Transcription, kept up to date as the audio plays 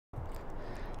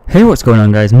Hey, what's going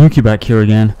on guys, Mookie back here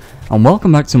again, and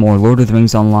welcome back to more Lord of the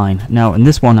Rings Online. Now in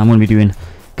this one I'm going to be doing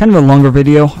kind of a longer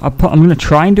video. I'm going to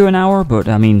try and do an hour, but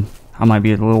I mean, I might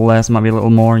be a little less, might be a little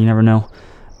more, you never know.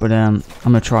 But I'm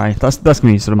going to try, that's going to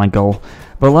be sort of my goal.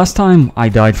 But last time I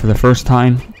died for the first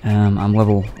time, I'm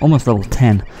almost level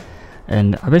 10,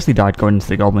 and I basically died going into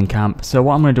the goblin camp. So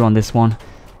what I'm going to do on this one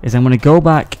is I'm going to go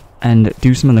back and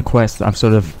do some of the quests that I've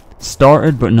sort of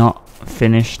started but not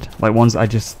finished, like ones I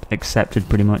just accepted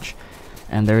pretty much,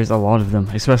 and there is a lot of them,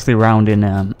 especially around in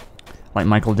like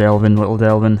Michael Delvin, Little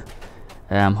Delvin,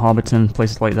 Hobbiton,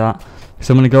 places like that.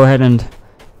 So I'm going to go ahead and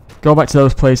go back to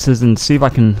those places and see if I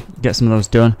can get some of those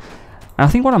done. And I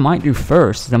think what I might do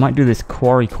first is I might do this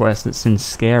quarry quest that's in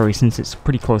Scary, since it's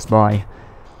pretty close by,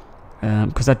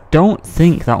 because I don't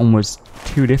think that one was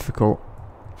too difficult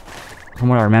from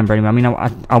what I remember anyway. I mean,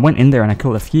 I went in there and I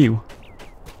killed a few.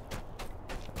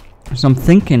 So I'm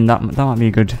thinking that might be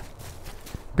a good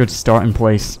starting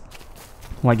place.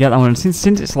 Like, get that one, since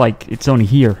it's like it's only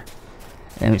here,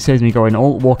 and it saves me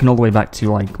walking all the way back to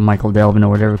like Michael Delvin or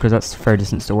whatever, because that's a fair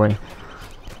distance away.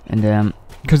 And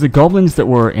because the goblins that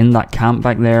were in that camp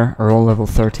back there are all level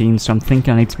 13, so I'm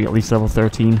thinking I need to be at least level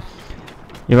 13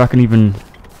 if I can even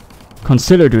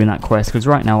consider doing that quest. Because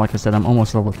right now, like I said, I'm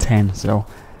almost level 10, so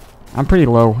I'm pretty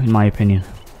low in my opinion.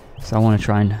 So I want to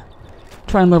try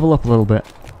and level up a little bit.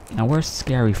 Now, where's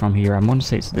Scary from here? I want to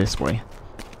say it's this way.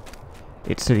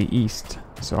 It's to the east,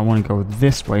 so I want to go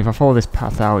this way. If I follow this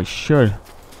path out, it should...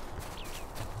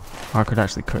 I could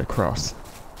actually cut across.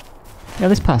 Yeah,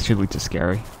 this path should lead to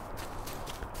Scary.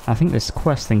 I think this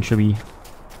quest thing should be...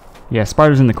 Yeah,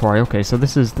 spiders in the quarry. Okay, so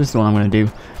this is the one I'm going to do.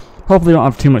 Hopefully, we don't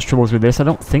have too much troubles with this. I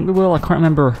don't think we will. I can't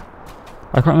remember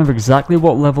exactly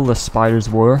what level the spiders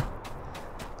were,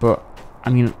 but I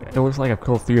mean, it looks like I've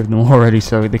killed 3 of them already,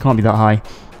 so they can't be that high.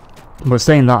 But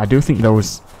saying that, I do think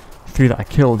those 3 that I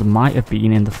killed might have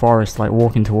been in the forest, like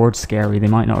walking towards Scary. They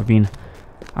might not have been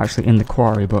actually in the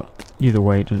quarry, but either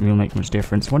way, it doesn't really make much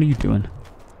difference. What are you doing?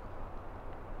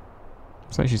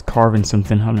 It's like she's carving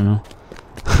something, I don't know.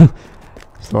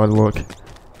 So I'd look.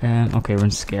 Okay, we're in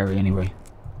Scary anyway.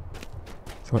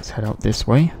 So let's head out this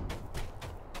way.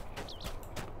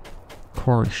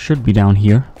 Quarry should be down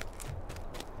here.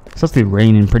 It's actually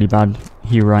raining pretty bad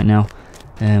here right now.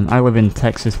 I live in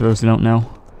Texas, for those who don't know,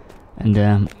 and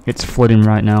it's flooding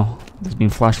right now. There's been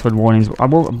flash flood warnings. I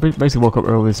basically woke up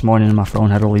early this morning and my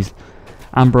phone had all these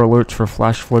amber alerts for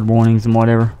flash flood warnings and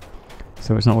whatever.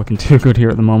 So it's not looking too good here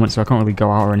at the moment, so I can't really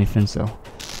go out or anything, so...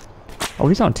 Oh,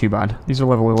 these aren't too bad. These are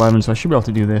level 11, so I should be able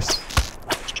to do this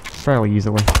fairly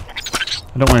easily.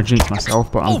 I don't want to jinx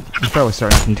myself, but I'm fairly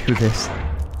certain I can do this.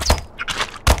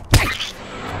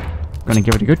 I'm gonna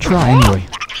give it a good try anyway.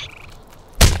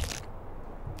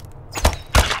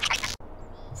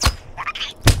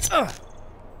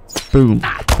 Boom.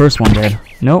 First one dead.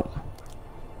 Nope.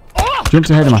 Jumps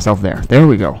ahead of myself there. There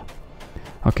we go.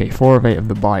 Okay, 4 of 8 of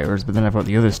the buyers, but then I've got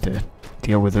the others to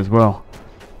deal with as well.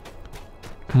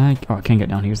 Can I... Oh, I can't get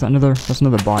down here. Is that another... That's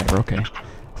another buyer. Okay.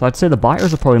 So I'd say the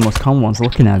buyers are probably the most common ones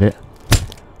looking at it.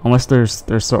 Unless there's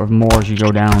sort of more as you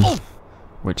go down.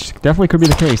 Which definitely could be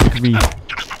the case. It could be...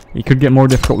 It could get more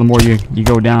difficult the more you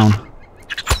go down.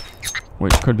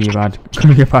 Which could be a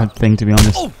bad thing, to be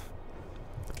honest.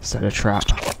 Set a trap.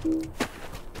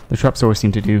 The traps always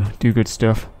seem to do good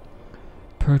stuff.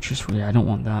 Purchase, yeah, I don't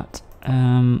want that.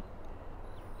 I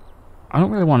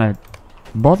don't really want to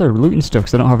bother looting stuff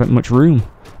because I don't have much room.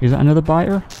 Is that another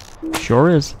buyer? Sure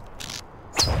is.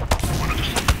 I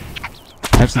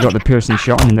actually got the piercing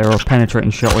shot in there, or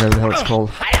penetrating shot, whatever the hell it's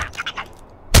called.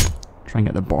 Try and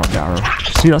get the barbed arrow.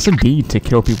 See, that's a deed to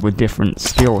kill people with different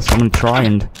skills, so I'm going to try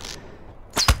and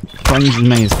use as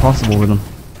many as possible with them.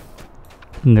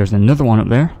 And there's another one up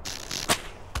there.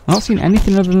 I'm not seeing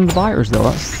anything other than the buyers though,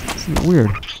 that's a bit weird.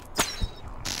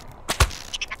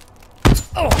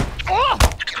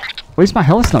 At least my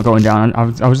health's not going down. I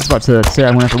was just about to say I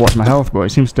won't have to watch my health, but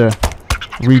it seems to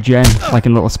regen like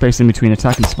in a little space in between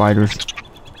attacking spiders.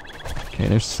 Okay,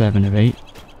 there's 7 of 8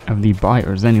 of the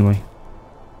buyers anyway.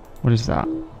 What is that?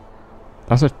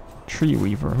 That's a tree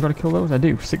weaver. I've got to kill those? I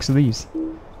do. 6 of these.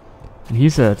 And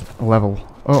he's a level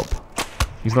up.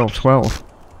 He's level 12.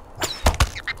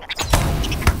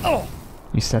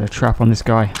 You set a trap on this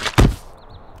guy.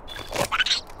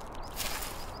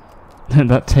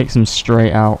 That takes him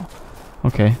straight out.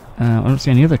 Okay. I don't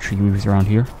see any other tree weavers around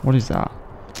here. What is that?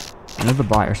 Another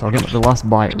buyer, so I'll get the last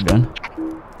buyer done.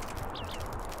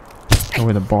 Go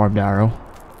with a barbed arrow.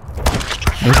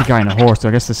 There's a guy in a horse, so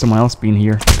I guess there's someone else being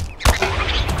here.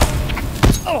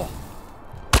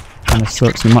 Kinda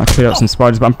sucks. We might clear up some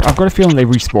spiders, but I've got a feeling they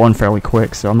respawn fairly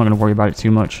quick, so I'm not going to worry about it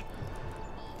too much.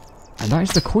 And that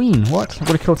is the queen. What? I've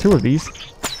got to kill 2 of these.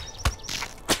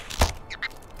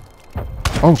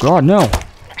 Oh god, no.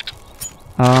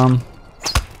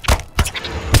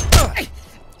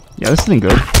 Yeah, this isn't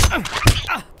good.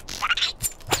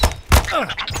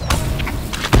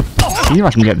 See if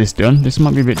I can get this done. This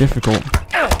might be a bit difficult.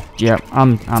 Yeah,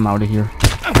 I'm out of here.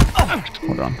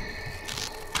 Hold on.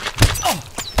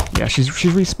 Yeah, she's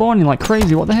respawning like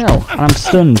crazy. What the hell? And I'm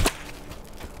stunned.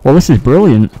 Well, this is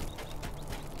brilliant.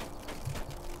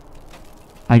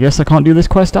 I guess I can't do this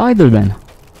quest either then.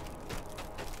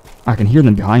 I can hear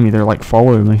them behind me. They're like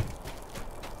following me.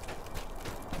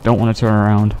 Don't want to turn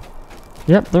around.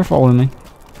 Yep, they're following me.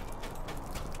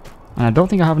 And I don't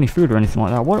think I have any food or anything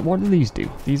like that. What do these do?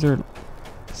 These are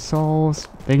souls.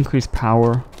 They increase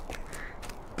power.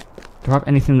 Do I have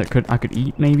anything that I could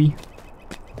eat maybe?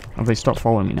 Have they stopped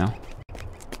following me now?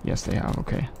 Yes, they have.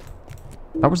 Okay.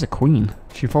 That was the queen.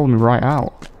 She followed me right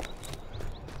out.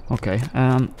 Okay.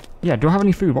 Yeah. Do I have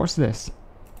any food? What's this?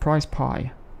 Prize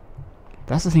pie.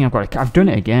 That's the thing I've got to... I've done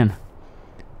it again.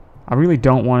 I really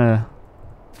don't want to...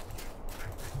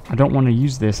 I don't want to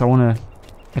use this. I want to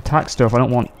attack stuff. I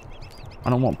don't want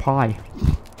pie.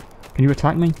 Can you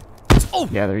attack me?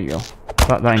 Yeah, there you go.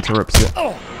 That interrupts it.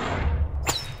 At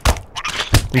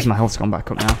least my health's gone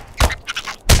back up now.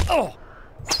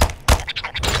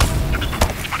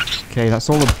 Okay, that's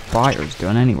all the biters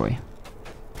done anyway.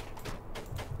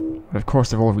 But of course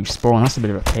they've all respawned. That's a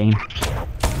bit of a pain.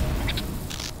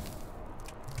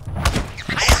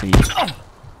 Let's see.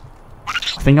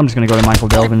 I think I'm just going to go to Michael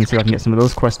Delvin and see if I can get some of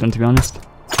those quests done, to be honest.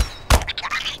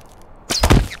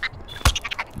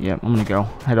 Yep, I'm going to go.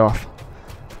 Head off.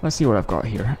 Let's see what I've got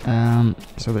here.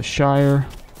 So the Shire.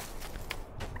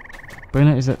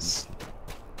 Bernard, is that...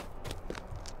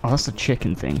 Oh, that's the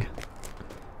chicken thing.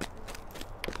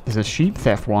 There's a sheep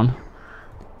theft one.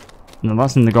 No,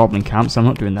 that's in the goblin camp, so I'm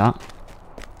not doing that.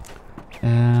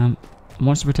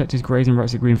 Wants to protect his grazing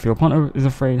rights at Greenfield. Ponto is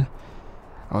afraid...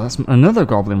 Oh, that's another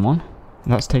goblin one.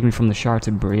 That's taking me from the Shire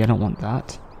to Bree. I don't want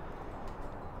that.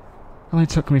 Adelaide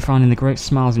Tuck can be found in the Great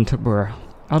Smiles in Tuckborough.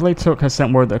 Adelaide Tuck has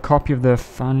sent word that a copy of the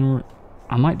fan...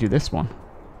 I might do this one.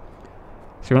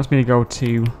 So he wants me to go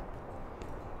to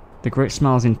the Great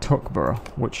Smiles in Tuckborough,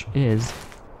 which is...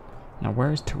 Now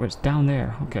where is it's down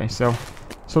there. Okay, so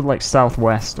sort of like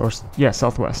southwest, or yeah,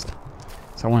 southwest.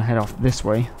 So I want to head off this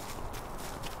way.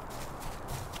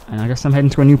 And I guess I'm heading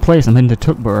to a new place. I'm heading to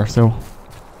Tuckborough, so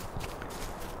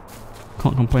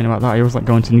can't complain about that. I always like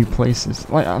going to new places.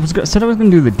 Like said I was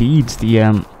going to do the deeds,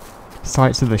 the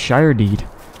sites of the Shire deed,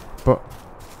 but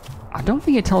I don't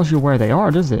think it tells you where they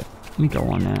are, does it? Let me go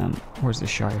on. Where's the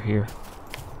Shire here?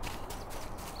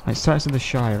 Like sites of the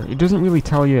Shire. It doesn't really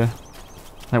tell you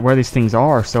like where these things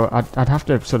are, so I'd have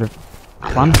to sort of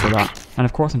plan for that. And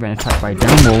of course I'm being attacked by a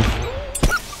down wolf.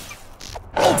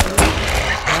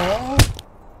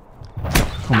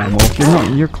 Come on, wolf.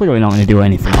 You're clearly not going to do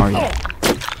anything, are you?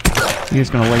 You're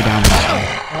just going to lay down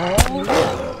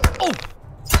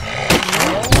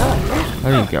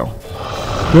there you go.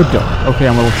 Good dog. Okay,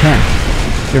 I'm level 10.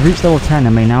 You've reached level 10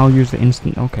 and may now use the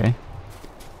instant... Okay.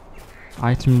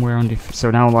 Item wear on...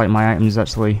 So now, like, my item is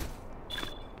actually...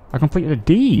 I completed a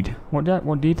deed. What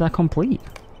deed did I complete?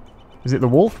 Is it the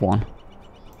wolf one?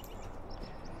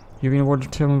 You're going to order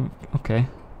to... Okay.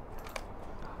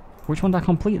 Which one did I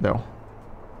complete, though?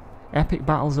 Epic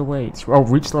battles await. Oh,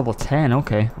 reached level 10.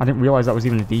 Okay. I didn't realize that was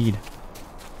even a deed.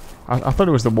 I thought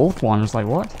it was the wolf one. I was like,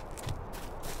 what?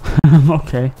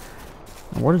 Okay.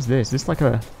 What is this? This like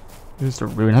a... This is a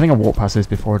ruin. I think I walked past this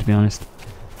before, to be honest.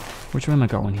 Which way am I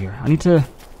going here? I need to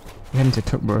head into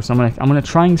Tuckborough, so I'm gonna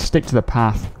try and stick to the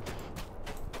path.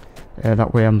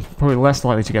 That way I'm probably less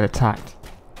likely to get attacked.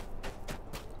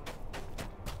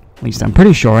 At least I'm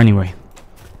pretty sure anyway.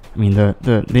 I mean, the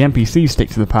NPCs stick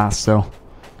to the path, so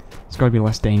it's got to be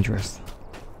less dangerous. It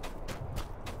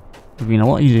would have been a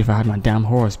lot easier if I had my damn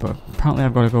horse, but apparently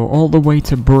I've got to go all the way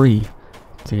to Bree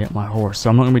to get my horse. So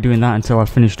I'm not going to be doing that until I've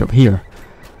finished up here.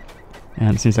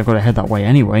 And since I've got to head that way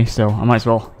anyway, so I might as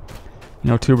well, you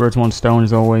know, 2 birds, 1 stone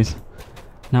as always.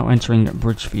 Now entering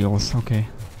Bridgefields. Okay.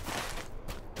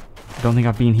 I don't think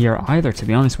I've been here either, to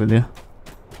be honest with you.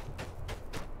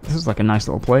 This is like a nice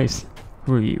little place.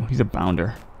 Who are you? He's a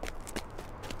bounder.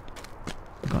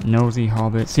 I've got nosy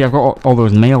hobbits. See, I've got all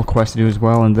those mail quests to do as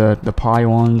well, and the pie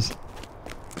ones.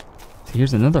 See,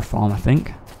 here's another farm, I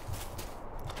think.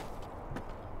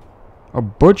 Oh,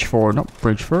 Budgeford, not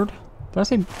Bridgeford. Did I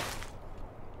say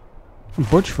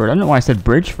Budgeford? I don't know why I said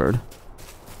Bridgeford.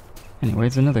 Anyway,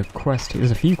 it's another quest.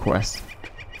 There's a few quests.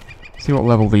 See what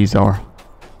level these are.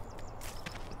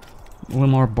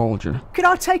 Limar Bulger. Could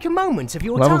I take a moment of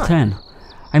your level time? 10.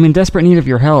 I'm in desperate need of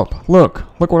your help. Look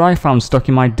what I found stuck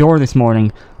in my door this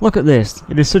morning. Look at this.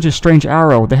 It is such a strange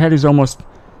arrow. The head is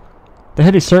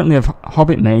certainly of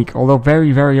hobbit make, although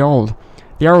very, very old.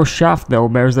 The arrow's shaft, though,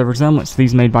 bears a resemblance to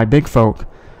these made by big folk.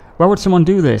 Why would someone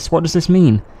do this? What does this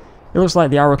mean? It looks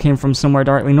like the arrow came from somewhere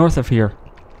directly north of here,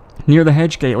 near the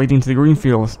hedge gate leading to the green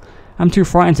fields. I'm too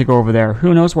frightened to go over there.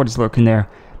 Who knows what is lurking there?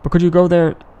 But could you go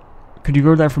there? Could you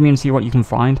go there for me and see what you can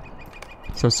find?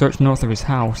 So search north of his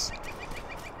house.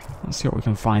 Let's see what we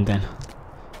can find then.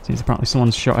 Since apparently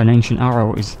someone's shot an ancient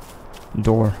arrow at his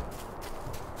door.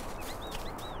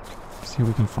 Let's see what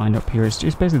we can find up here. It's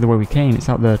just basically the way we came. It's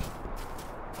out the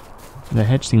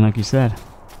hedge thing, like you said.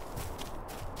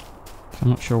 So I'm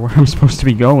not sure where I'm supposed to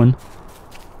be going.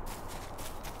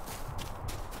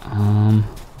 Am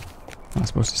I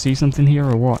supposed to see something here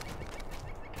or what?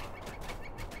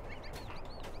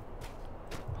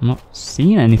 I'm not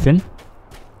seeing anything.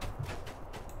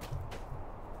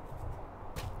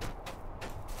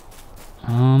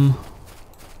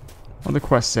 What did the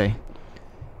quest say?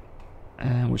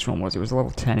 Which one was it? It was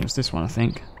level 10. It was this one, I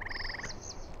think.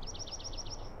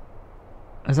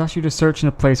 Has asked you to search in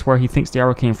a place where he thinks the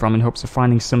arrow came from in hopes of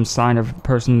finding some sign of a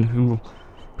person who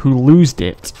losed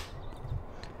it.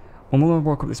 When Willow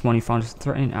woke up this morning, he found a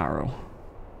threatening arrow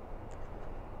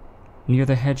near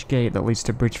the hedge gate that leads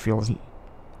to Bridgefields.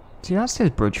 See, that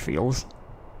says Bridgefields.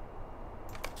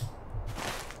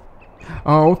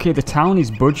 Oh, okay, the town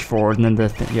is Budgeford, and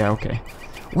then yeah, okay.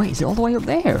 Wait, is it all the way up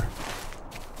there?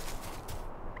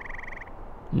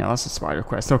 No, that's a spider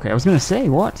quest. Okay, I was gonna say,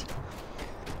 what?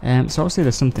 So obviously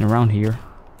there's something around here.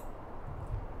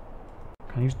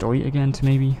 Can I use delete again to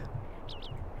maybe...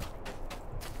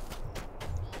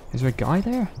 Is there a guy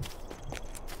there?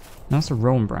 No, that's a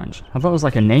Rome branch. I thought it was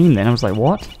like a name then. I was like,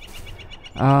 what?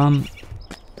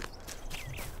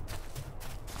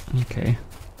 Okay.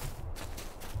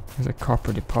 There's a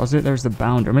copper deposit. There's the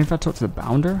bounder. Maybe if I talk to the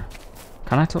bounder?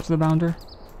 Can I talk to the bounder?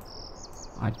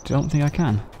 I don't think I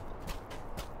can.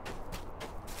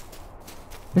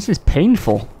 This is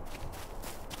painful.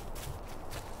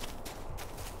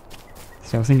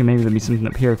 So I was thinking maybe there'd be something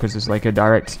up here because there's like a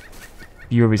direct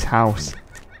view of his house.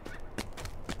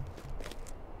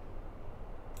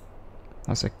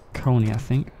 That's a coney, I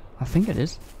think. I think it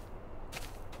is.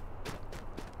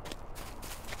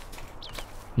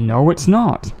 No, it's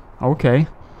not. Okay.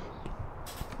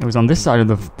 It was on this side of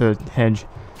the hedge.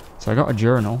 So I got a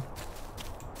journal.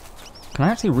 Can I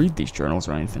actually read these journals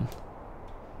or anything?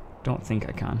 Don't think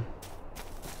I can.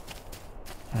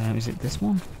 Is it this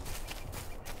one?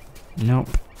 Nope.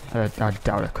 I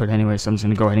doubt I could anyway, so I'm just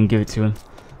going to go ahead and give it to him.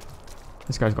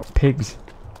 This guy's got pigs.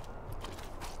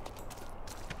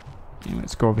 Anyway,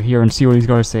 let's go over here and see what he's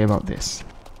got to say about this.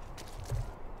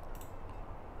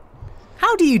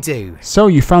 How do you do? So,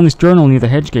 you found this journal near the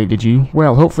hedge gate, did you?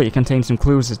 Well, hopefully it contains some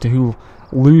clues as to who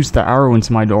loosed the arrow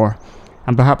into my door.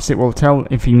 And perhaps it will tell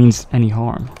if he means any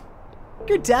harm.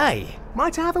 Good day.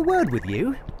 Might I have a word with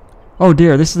you? Oh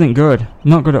dear, this isn't good.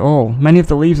 Not good at all. Many of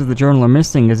the leaves of the journal are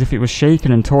missing, as if it was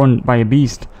shaken and torn by a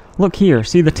beast. Look here,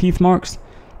 see the teeth marks?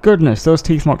 Goodness, those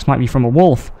teeth marks might be from a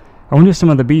wolf. I wonder if some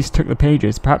of the beasts took the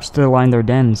pages, perhaps to line their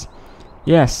dens.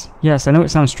 Yes, I know it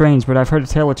sounds strange, but I've heard a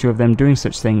tale or two of them doing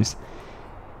such things.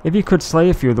 If you could slay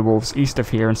a few of the wolves east of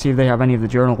here and see if they have any of the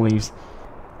journal leaves.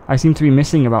 I seem to be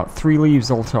missing about 3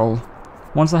 leaves all told.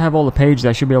 Once I have all the pages,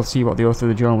 I should be able to see what the author of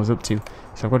the journal was up to.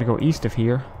 So I've got to go east of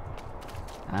here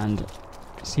and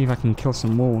see if I can kill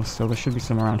some wolves. So there should be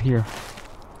some around here.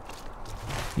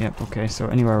 Yep, okay, so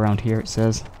anywhere around here it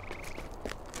says.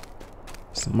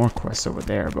 Some more quests over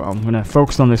there, but I'm going to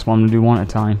focus on this one and do one at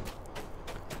a time.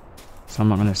 So I'm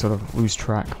not going to sort of lose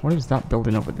track. What is that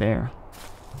building over there?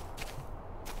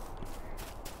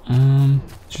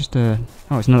 Just a...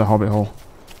 Oh, it's another hobbit hole.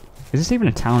 Is this even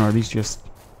a town, or are these just...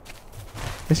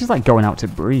 This is like going out to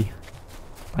Bree.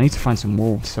 I need to find some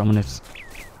wolves, so I'm going to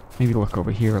maybe look over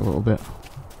here a little bit.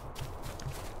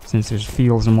 Since there's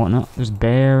fields and whatnot. There's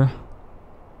bear.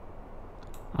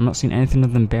 I'm not seeing anything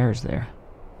other than bears there.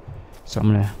 So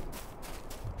I'm going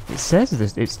to... It says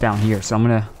it's down here, so I'm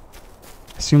going to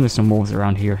assume there's some wolves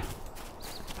around here.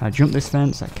 Can I jump this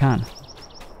fence? I can.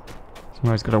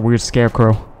 Somebody's got a weird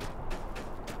scarecrow.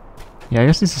 Yeah, I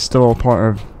guess this is still all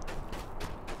part of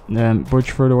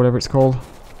Budgeford or whatever it's called.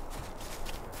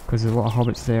 Because there's a lot of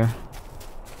hobbits there.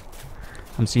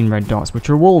 I'm seeing red dots, which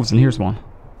are wolves, and here's one.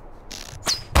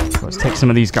 So let's take some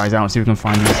of these guys out and see if we can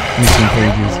find these missing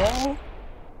pages.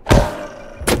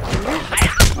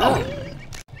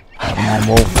 Come on,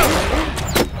 wolf.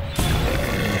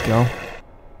 There we go.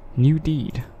 New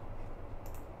deed.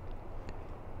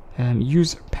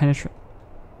 Use penetrate.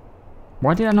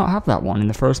 Why did I not have that one in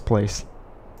the first place?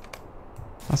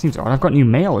 That seems odd. I've got new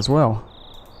mail as well.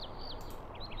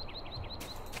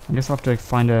 I guess I'll have to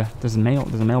find a... There's a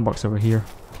mailbox over here.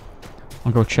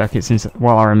 I'll go check it since...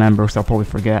 Well, I remember, so I'll probably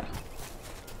forget.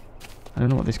 I don't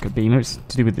know what this could be. Maybe it's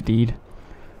to do with the deed.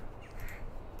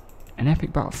 An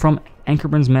epic battle from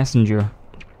Enkerbrand's messenger.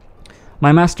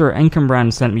 My master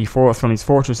Enkerbrand sent me forth from his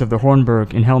fortress of the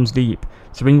Hornburg in Helm's Deep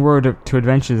to bring word to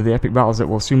adventures of the epic battles that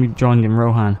will soon be joined in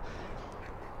Rohan.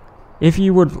 If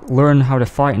you would learn how to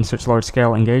fight in such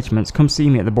large-scale engagements, come see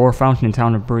me at the Boar Fountain in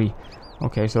town of Bree.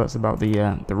 Okay, so that's about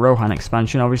the Rohan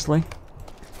expansion, obviously.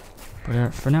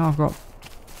 But for now, I've got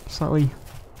slightly...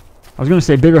 I was going to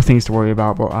say bigger things to worry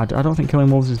about, but I don't think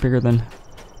killing wolves is bigger than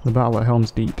the battle at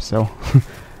Helm's Deep, so...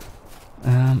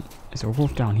 is there a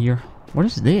wolf down here? What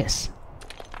is this?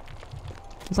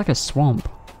 It's like a swamp.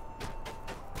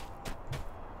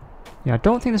 Yeah, I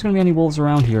don't think there's going to be any wolves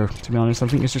around here, to be honest. I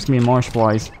think it's just going to be marsh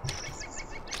flies.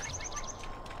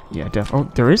 Yeah, oh,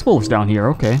 there is wolves down here,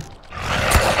 okay.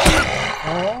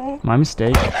 My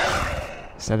mistake.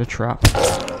 Set a trap.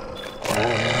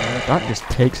 That just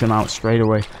takes him out straight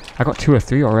away. I got 2 or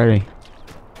 3 already.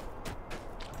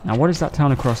 Now, what is that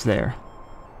town across there?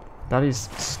 That is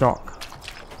stock.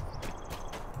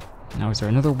 Now, is there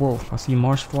another wolf? I see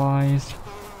marsh flies.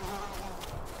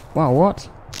 Wow, what?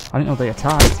 I didn't know they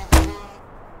attacked.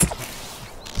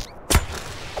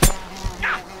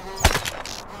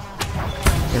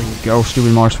 There you go,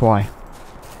 stupid marsh fly.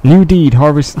 New deed,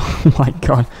 harvest. Oh my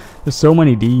god, there's so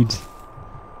many deeds.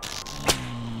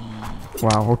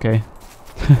 Wow, okay.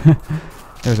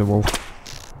 There's a wolf.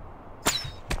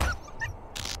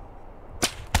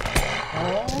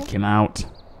 Take him out.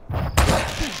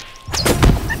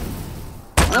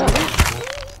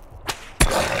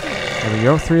 There we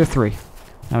go, 3 of 3.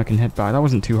 Now we can head back. That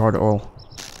wasn't too hard at all.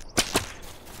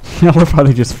 I love how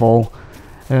they just fall.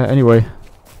 Anyway,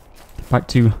 back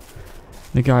to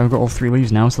the guy. We've got all 3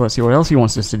 leaves now, so let's see what else he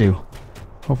wants us to do.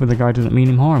 Hopefully the guy doesn't mean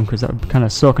him harm, because that would kind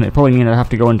of suck, and it'd probably mean I'd have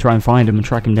to go and try and find him and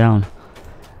track him down.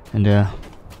 And,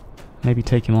 maybe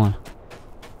take him on.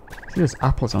 See, there's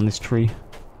apples on this tree.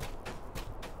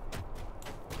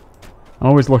 I'm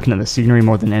always looking at the scenery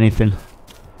more than anything.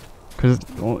 Because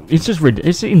it's just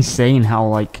it's insane how,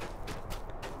 like,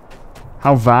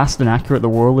 how vast and accurate the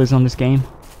world is on this game.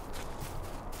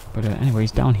 But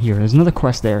anyways, down here, there's another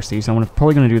quest there, see, so I'm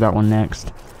probably going to do that one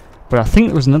next. But I think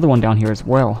there was another one down here as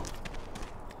well.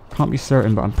 Can't be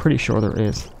certain, but I'm pretty sure there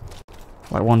is.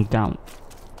 Like one down.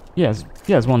 Yeah,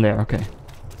 there's one there, okay.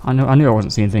 I knew I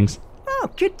wasn't seeing things. Oh,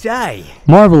 good day.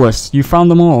 Marvelous, you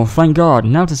found them all, thank God.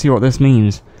 Now to see what this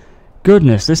means.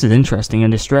 Goodness, this is interesting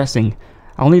and distressing.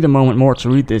 I'll need a moment more to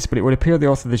read this, but it would appear the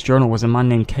author of this journal was a man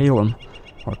named Callum.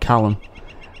 Or Callum.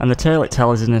 And the tale it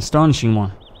tells is an astonishing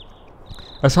one.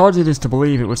 As hard as it is to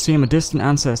believe, it would seem a distant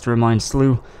ancestor of mine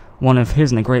slew one of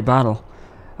his in a great battle.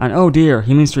 And oh dear,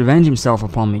 he means to revenge himself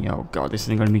upon me. Oh god, this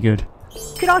isn't going to be good.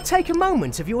 Could I take a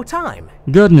moment of your time?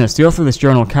 Goodness, the author of this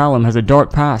journal, Callum, has a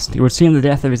dark past. It would seem the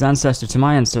death of his ancestor to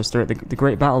my ancestor at the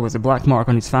great battle was a black mark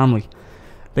on his family.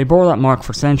 They bore that mark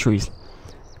for centuries.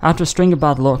 After a string of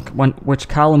bad luck, which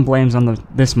Callum blames on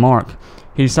this mark,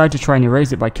 he decided to try and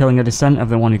erase it by killing a descendant of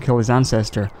the one who killed his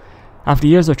ancestor. After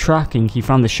years of tracking, he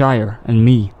found the Shire, and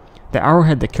me. The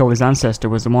arrowhead that killed his ancestor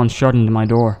was the one shot into my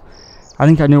door. I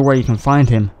think I know where you can find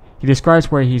him. He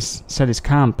describes where he's set his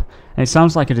camp, and it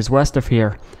sounds like it is west of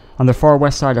here, on the far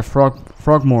west side of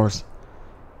Frogmoors.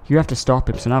 You have to stop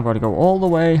him, so now I've got to go all the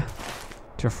way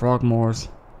to Frogmoors.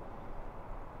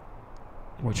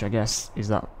 Which I guess is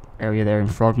that area there in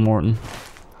Frogmorton.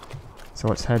 So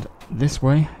let's head this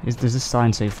way. Does this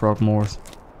sign say Frogmoors?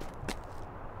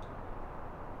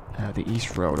 The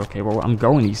east road. Okay, well I'm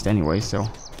going east anyway, so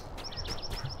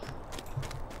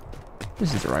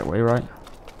this is the right way, right?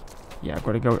 Yeah, I've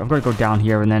got to go down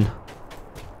here, and then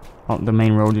the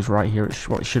main road is right here.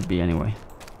 Well, it should be anyway.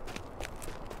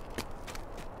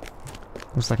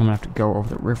 Looks like I'm gonna have to go over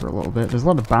the river a little bit. There's a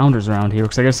lot of bounders around here,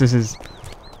 because I guess this is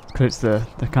because it's the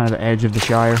kind of the edge of the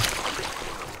Shire.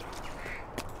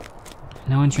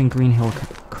 Now entering Green Hill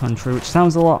Country, which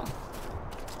sounds a lot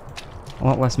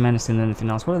less menacing than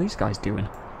anything else. What are these guys doing?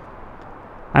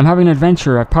 I'm having an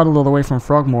adventure. I paddled all the way from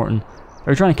Frogmorton.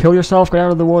 Are you trying to kill yourself? Get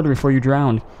out of the water before you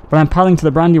drown. But I'm paddling to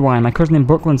the Brandywine. My cousin in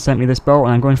Buckland sent me this boat,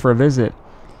 and I'm going for a visit.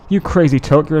 You crazy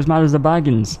took. You're as mad as the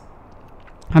Baggins.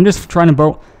 I'm just trying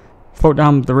to float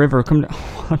down the river. Come down.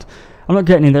 What? I'm not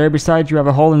getting in there. Besides, you have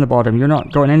a hole in the bottom. You're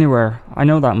not going anywhere. I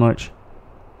know that much.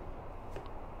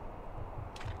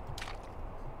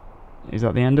 Is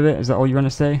that the end of it? Is that all you're going to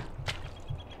say?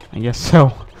 I guess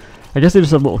so. I guess they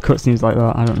just have little cutscenes like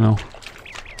that. I don't know.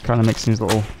 Kind of makes things a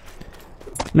little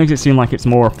Makes it seem like it's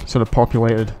more sort of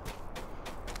populated.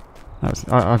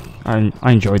 I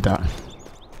enjoyed that.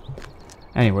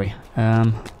 Anyway,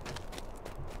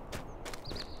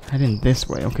 heading this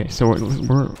way. Okay, so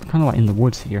we're kind of like in the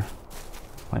woods here,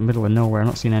 like middle of nowhere. I'm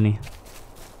not seeing any.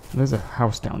 There's a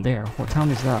house down there. What town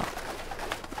is that?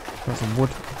 That's a wood.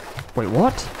 Wait,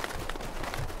 what?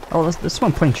 Oh, that's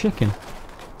someone playing chicken.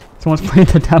 Someone's playing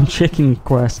the damn chicken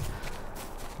quest.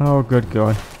 Oh, good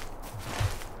God.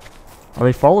 Are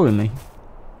they following me?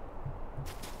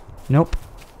 Nope.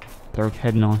 They're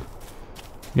heading on.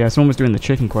 Yeah, someone was doing the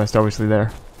chicken quest, obviously,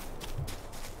 there.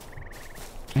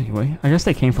 Anyway, I guess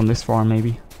they came from this farm,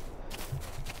 maybe.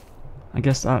 I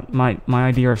guess my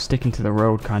idea of sticking to the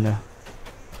road, kind of.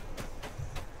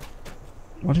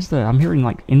 What is that? I'm hearing,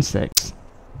 like, insects.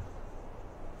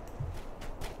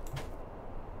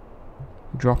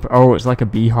 Drop. Oh, it's like a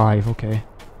beehive. Okay.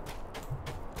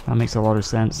 That makes a lot of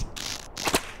sense.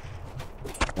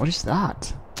 What is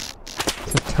that?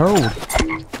 It's a toad.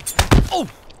 Oh!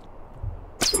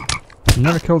 I've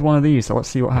never killed one of these, so let's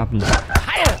see what happens.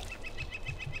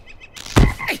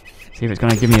 See if it's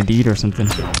gonna give me a deed or something.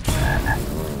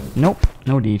 Nope,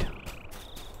 no deed.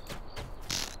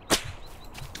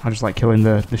 I just like killing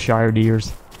the Shire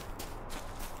deers.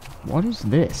 What is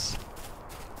this?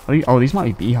 Oh, these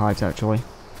might be beehives, actually.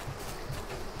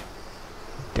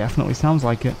 Definitely sounds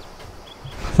like it.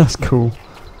 That's cool.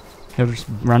 Yeah, just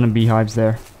random beehives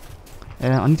there.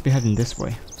 I need to be heading this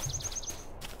way.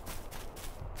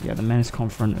 Yeah, the menace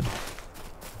confronted.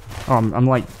 Oh, I'm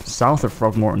like south of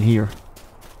Frogmorton here.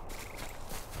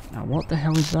 Now, what the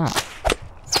hell is that?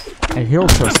 A hill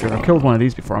tusker. I've killed one of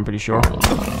these before, I'm pretty sure.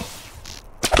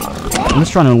 I'm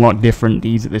just trying to unlock different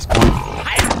deeds at this point.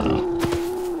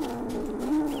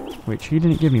 Which, he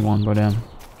didn't give me one, but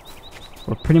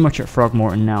we're pretty much at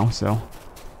Frogmorton now, so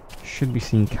should be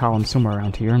seeing Callum somewhere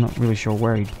around here. I'm not really sure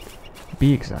where he'd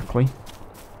be exactly.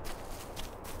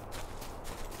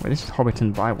 Wait, this is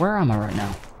Hobbiton By. Where am I right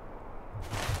now?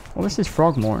 Well, this is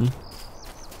Frogmorton.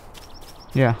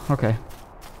 Yeah, okay.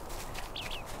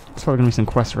 There's probably going to be some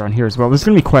quests around here as well. There's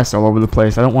going to be quests all over the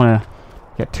place. I don't want to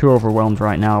get too overwhelmed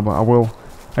right now, but I will.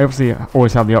 I obviously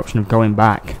always have the option of going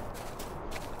back.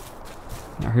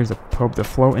 Now here's a pub, the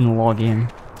Floating Log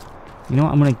Inn. You know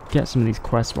what, I'm going to get some of these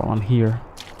quests while I'm here.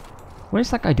 What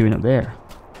is that guy doing up there?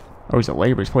 Oh, he's a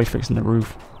laborer, he's probably fixing the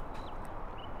roof.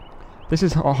 This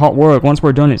is hot work. Once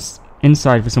we're done, it's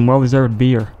inside for some well-deserved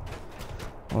beer.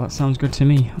 Well, that sounds good to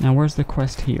me. Now, where's the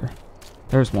quest here?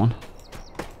 There's one.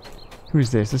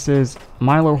 Who's this? This is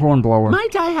Milo Hornblower.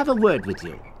 Might I have a word with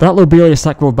you? That Lobelia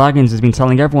Sackville Baggins has been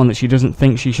telling everyone that she doesn't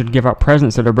think she should give out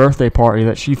presents at her birthday party,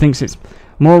 that she thinks it's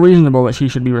more reasonable that she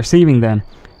should be receiving them.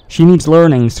 She needs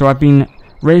learning, so I've been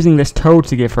raising this toad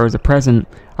to give her as a present.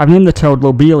 I've named the toad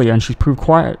Lobelia, and she's proved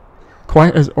quite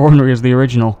as ordinary as the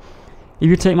original. If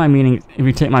you take my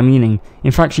meaning,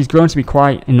 in fact, she's grown to be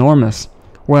quite enormous.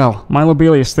 Well, my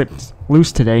Lobelia slipped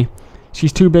loose today.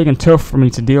 She's too big and tough for me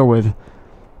to deal with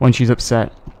when she's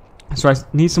upset. So I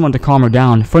need someone to calm her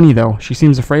down. Funny though, she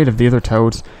seems afraid of the other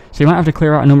toads, so you might have to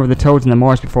clear out a number of the toads in the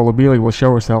marsh before Lobelia will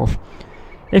show herself.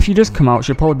 If you just come out,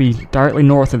 she'll probably be directly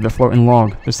north of the Floating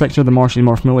Log. The section of the marsh is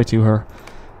more familiar to her.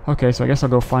 Okay, so I guess I'll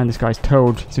go find this guy's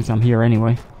toad, since I'm here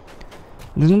anyway.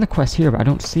 There's another quest here, but I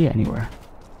don't see it anywhere.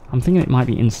 I'm thinking it might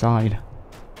be inside.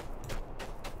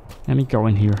 Let me go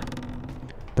in here.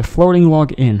 The Floating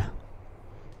Log Inn.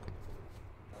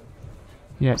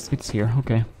 Yes, it's here,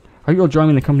 okay. I hope you'll join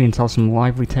me in the company and tell some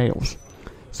lively tales.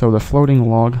 So, the Floating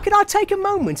Log. Could I take a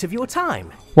moment of your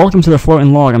time? Welcome to the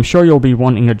Floating Log. I'm sure you'll be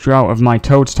wanting a draught of my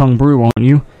Toad's Tongue brew, won't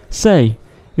you? Say,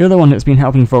 you're the one that's been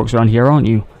helping folks around here, aren't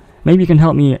you? Maybe you can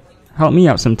help me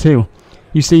out some too.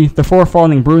 You see, the Four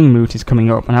Falling Brewing Moot is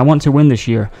coming up, and I want to win this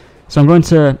year. So I'm going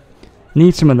to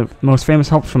need some of the most famous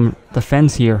hops from the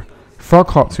fens here. Frog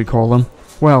hops, we call them.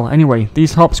 Well, anyway,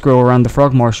 these hops grow around the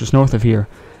frog marsh just north of here.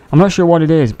 I'm not sure what it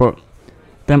is, but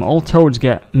them old toads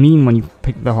get mean when you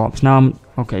pick the hops. Now,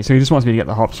 okay, so he just wants me to get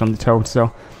the hops from the toads,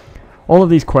 so all of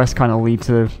these quests kind of lead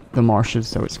to the marshes,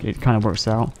 so it kind of works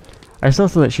out. I still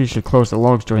thought that she should close the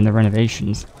logs during the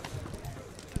renovations.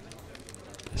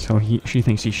 So she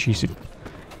thinks she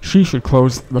should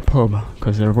close the pub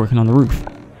because they're working on the roof.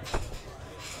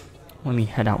 Let me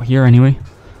head out here anyway.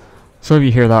 So if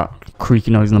you hear that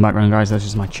creaky noise in the background, guys, that's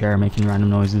just my chair making random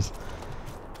noises.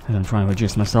 And I'm trying to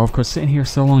adjust myself because sitting here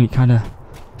so long, it kind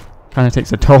of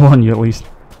takes a toll on you at least.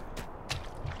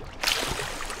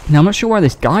 Now I'm not sure where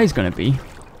this guy's gonna be.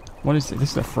 What is it?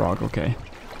 This is a frog, okay,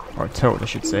 or a toad, I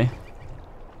should say.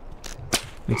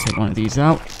 Let me take one of these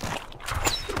out.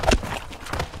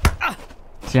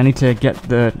 See, I need to get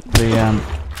the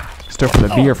stuff for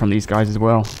the beer from these guys as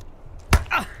well.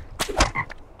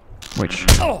 Which,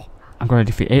 I'm going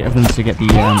to defeat 8 of them to get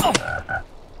the,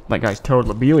 that guy's toad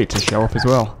lobelia to show up as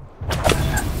well.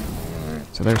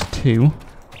 So there's 2.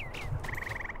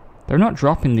 They're not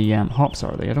dropping the hops,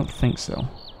 are they? I don't think so.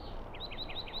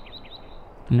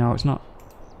 No, it's not.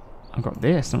 I've got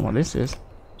this. I don't know what this is.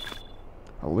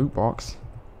 A loot box.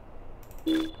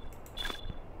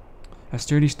 A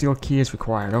sturdy steel key is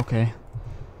required. Okay.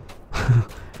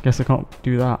 Guess I can't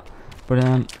do that. But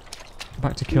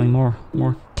back to killing more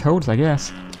toads, I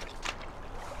guess.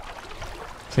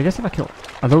 So I guess if I kill,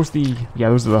 are those the? Yeah,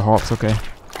 those are the hops. Okay.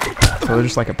 So they're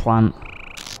just like a plant.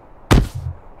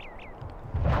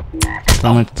 So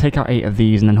I'm gonna take out 8 of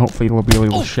these, and then hopefully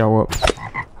lobelia will show up.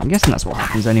 I'm guessing that's what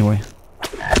happens anyway.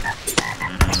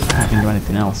 I can't do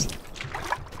anything else.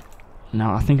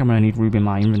 Now, I think I'm going to need ruby in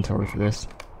my inventory for this.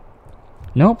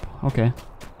 Nope. Okay.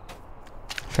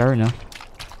 Fair enough.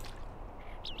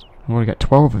 I've already got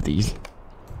 12 of these.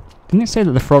 Didn't it say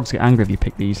that the frogs get angry if you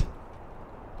pick these?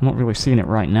 I'm not really seeing it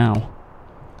right now.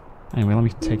 Anyway, let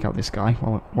me take out this guy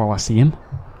while I see him.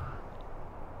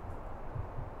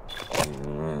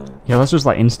 Yeah, that's just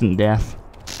like instant death.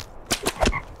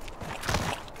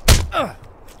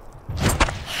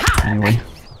 Anyway,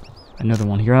 another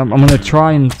one here. I'm going to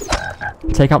try and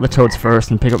take out the toads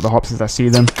first and pick up the hops as I see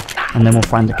them, and then we'll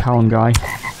find the Callum guy.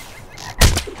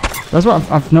 That's what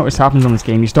I've noticed happens on this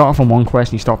game. You start off on one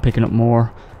quest and you start picking up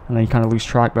more, and then you kind of lose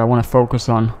track, but I want to focus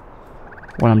on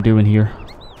what I'm doing here.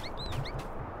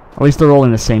 At least they're all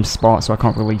in the same spot, so I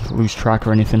can't really lose track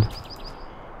or anything.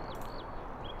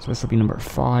 So this will be number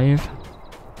 5.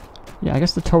 Yeah, I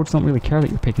guess the toads don't really care that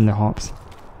you're picking the hops.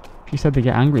 She said they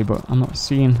get angry, but I'm not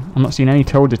seeing any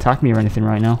toads attack me or anything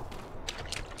right now.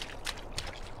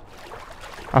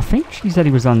 I think she said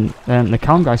he was on the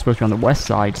Callum guy's supposed to be on the west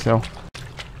side, so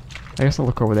I guess I'll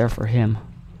look over there for him.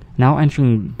 Now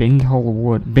entering Bin Bowl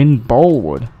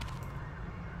Wood.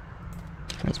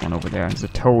 There's one over there. There's a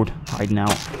toad hiding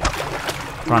out,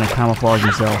 trying to camouflage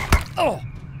himself.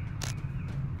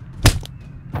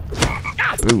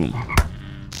 Boom.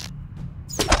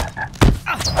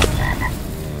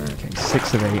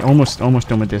 6 of 8. Almost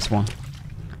done with this one.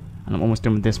 And I'm almost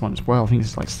done with this one as well. I think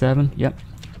it's like 7. Yep.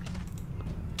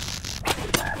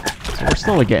 So we're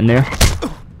slowly getting there.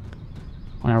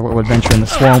 On our little adventure in the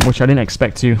swamp, which I didn't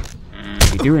expect to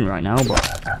be doing right now, but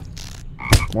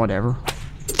whatever.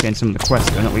 Getting some of the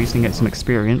quests done at least and get some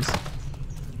experience.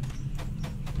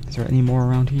 Is there any more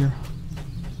around here?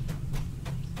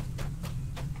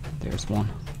 There's one.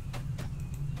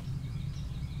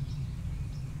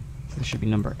 This should be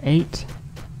number 8.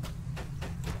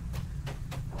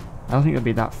 I don't think it'll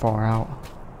be that far out.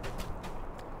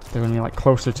 They're gonna be like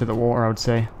closer to the water, I would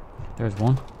say. There's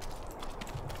one.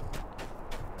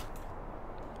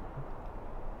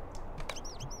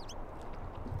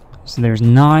 So there's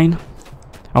 9.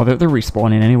 Oh, they're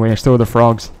respawning anyway. They're still the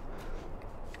frogs.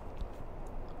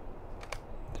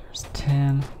 There's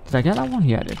 10. Did I get that one?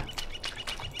 Yeah, I did.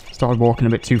 Started walking a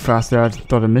bit too fast there. I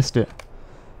thought I missed it.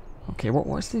 Okay,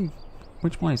 what's the...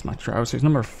 Which one is my trap? So it's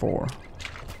number 4.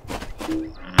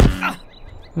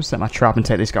 I'll set my trap and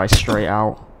take this guy straight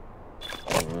out.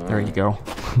 There you go.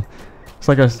 It's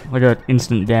like a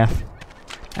instant death.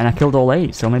 And I killed all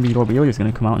 8, so maybe Lobelia's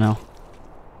gonna come out now.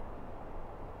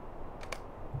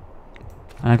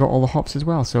 And I got all the hops as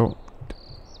well, so...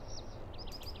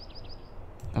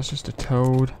 That's just a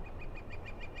toad.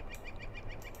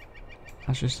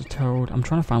 That's just a toad. I'm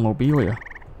trying to find Lobelia.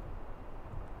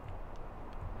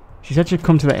 She said she'd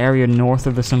come to the area north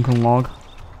of the sunken log.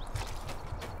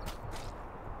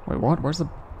 Wait, what? Where's a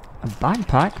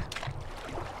backpack?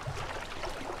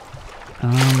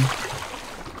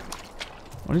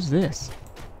 What is this?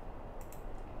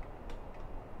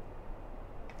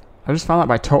 I just found that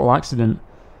by total accident.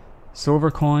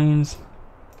 Silver coins.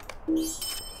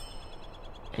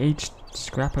 Aged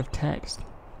scrap of text.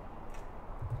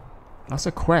 That's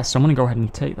a quest, so I'm gonna go ahead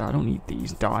and take that. I don't need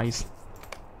these dyes.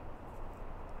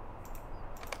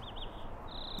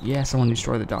 Yes, I want to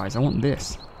destroy the dyes. I want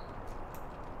this.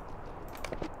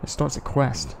 It starts a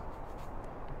quest.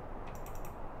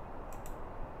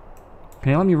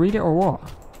 Can you let me read it or what?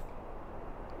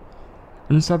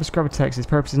 Inside the scrap of text, its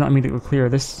purpose is not immediately clear.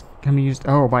 This can be used,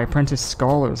 oh, by apprentice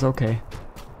scholars. Okay.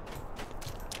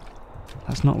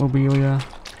 That's not Lobelia.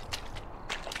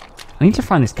 I need to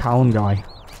find this Callum guy.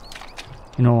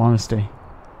 In all honesty.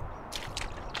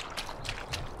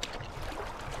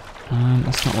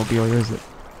 That's not Lobelia, is it?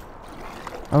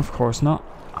 Of course not.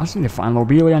 I just need to find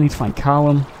Lobelia. I need to find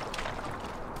Callum.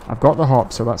 I've got the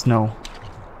hop, so that's no.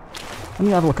 Let me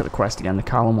have a look at the quest again, the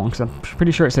Callum one, because I'm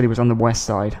pretty sure it said he was on the west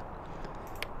side.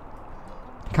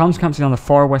 Calm's camping on the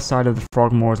far west side of the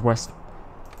Frogmoors west.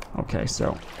 Okay,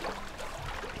 so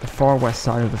the far west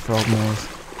side of the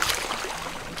Frogmoors.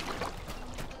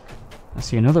 I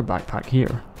see another backpack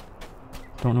here.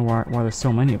 Don't know why there's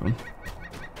so many of them.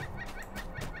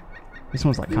 This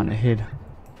one's like kind of hid.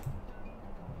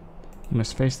 You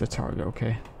must face the target,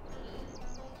 okay.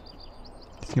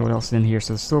 Let's see what else is in here.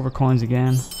 So the silver coins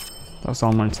again. That's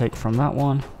all I'm going to take from that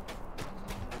one.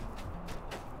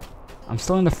 I'm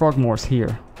still in the Frogmoors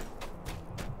here.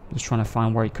 Just trying to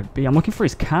find where he could be. I'm looking for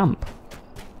his camp.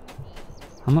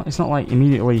 It's not like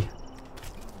immediately.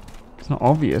 It's not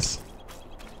obvious.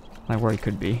 Like where he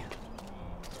could be.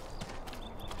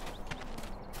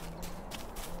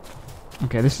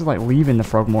 Okay, this is like leaving the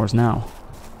Frogmoors now.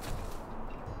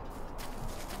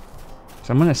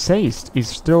 So I'm gonna say he's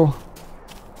still.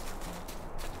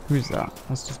 Who is that?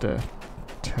 That's just a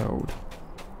toad.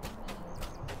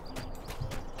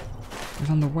 He's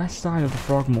on the west side of the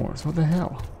Frogmoors. What the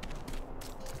hell?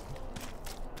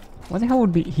 Why the hell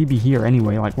would he be here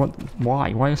anyway? Like what?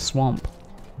 Why? Why a swamp?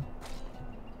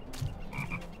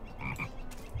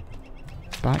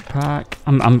 Backpack.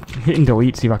 I'm hitting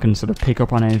delete, see if I can sort of pick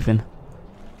up on anything.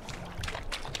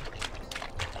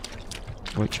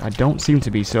 Which I don't seem to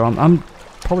be, so I'm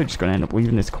probably just going to end up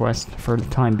leaving this quest for the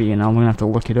time being. I'm going to have to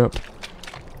look it up.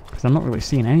 Because I'm not really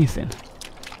seeing anything.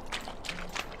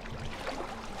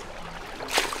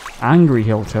 Angry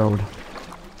hill toad.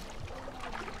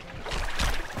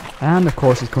 And of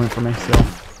course he's coming for me, so...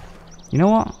 You know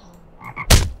what?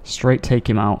 Straight take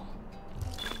him out.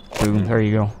 Boom, there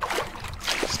you go.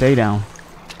 Stay down.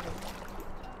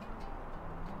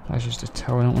 That's just a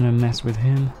toad, I don't want to mess with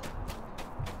him.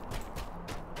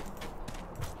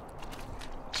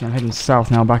 So I'm heading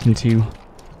south now, back into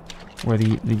where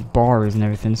the bar is and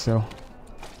everything, so...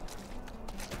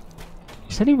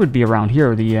 He said he would be around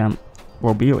here, the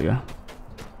lobelia.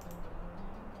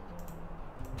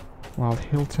 Wild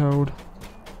hill toad.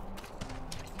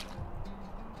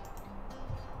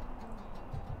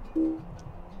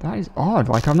 That is odd,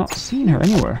 like I've not seen her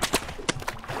anywhere.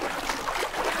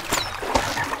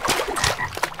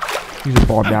 Use a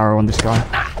barbed arrow on this guy.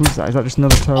 Who's that? Is that just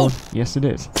another toad? Yes it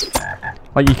is.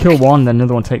 Like you kill one, then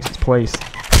another one takes its place.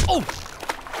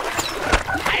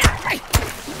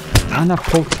 And I've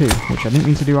pulled two, which I didn't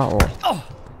mean to do at all.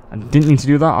 I didn't mean to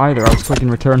do that either, I was clicking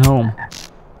return home.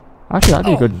 Actually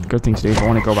that'd be a good thing to do if I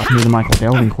want to go back and do the Michael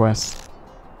Delving quest.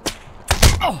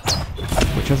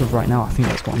 Which as of right now, I think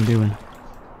that's what I'm doing.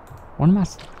 What am I...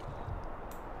 Is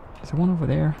there one over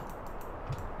there?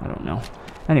 I don't know.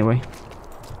 Anyway.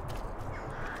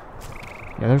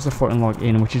 Yeah, there's the floating log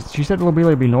inn, which is... She said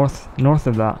Lobelia would be north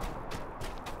of that.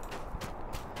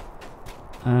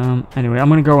 Anyway, I'm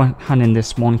going to go and hand in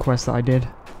this one quest that I did.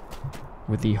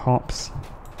 With the hops.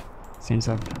 Since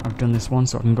I've done this one,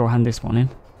 so I can go hand this one in.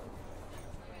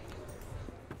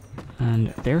 And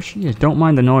there she is. Don't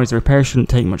mind the noise, the repair shouldn't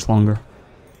take much longer.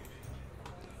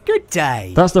 Good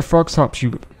day. That's the frog hops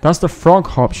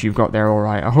you've got there,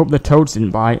 alright. I hope the toads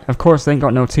didn't bite. Of course they ain't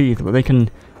got no teeth, but they can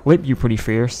lip you pretty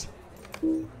fierce.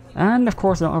 And of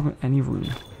course I don't have any room.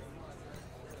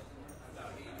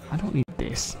 I don't need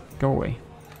this. Go away.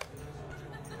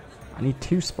 I need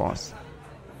 2 spots.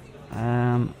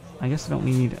 I guess I don't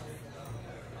need...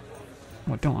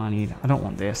 What don't I need? I don't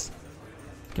want this.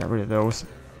 Get rid of those.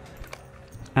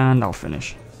 And I'll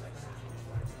finish.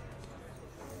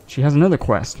 She has another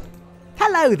quest.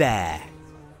 Hello there.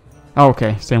 Oh,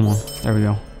 okay, same one. There we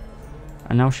go.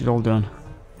 And now she's all done.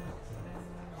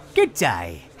 Good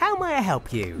day. How may I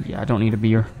help you? Yeah, I don't need a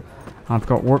beer. I've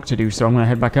got work to do, so I'm gonna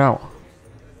head back out.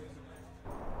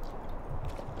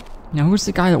 Now, who's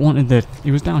the guy that wanted the...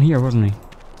 He was down here, wasn't he?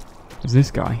 It was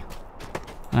this guy.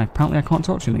 And apparently I can't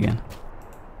talk to him again.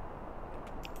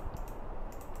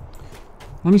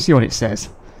 Let me see what it says.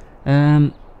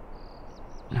 Now,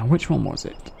 which one was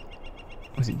it?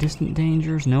 Was it Distant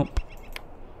Dangers? Nope.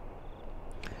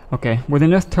 Okay, with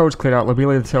enough toads cleared out,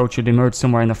 Lobelia the toad should emerge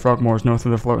somewhere in the Frogmoors north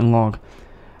of the floating log.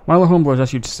 While the humblers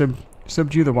ask you to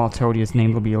subdue the wild toad he is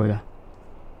named Lobelia.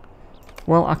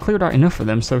 Well, I cleared out enough of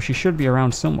them, so she should be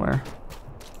around somewhere.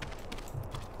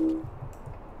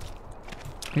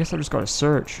 I guess I just gotta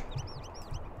search.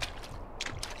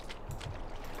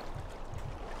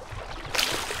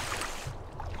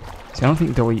 See, I don't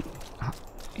think delete...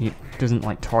 It doesn't,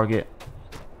 like, target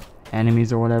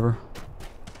enemies or whatever.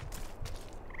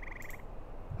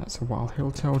 That's a wild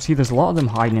hill toad. See, there's a lot of them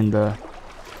hiding in the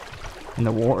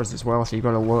waters as well, so you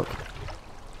gotta look.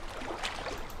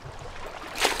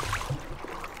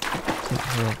 It's not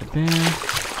her over there.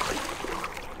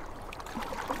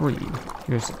 Where are you?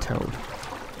 Here's the toad.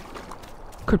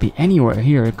 could be anywhere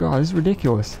here. God, this is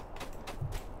ridiculous.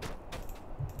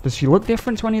 Does she look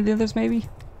different to any of the others, maybe?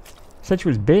 Said she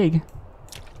was big.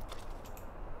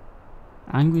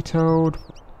 Angry Toad.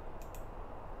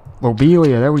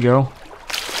 Lobelia, there we go.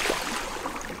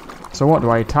 So what, do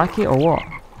I attack it or what?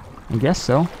 I guess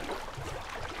so.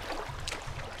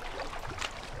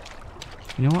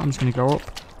 You know what, I'm just gonna go up.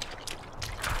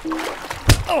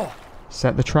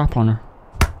 Set the trap on her.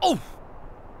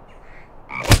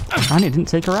 And it didn't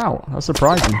take her out. That's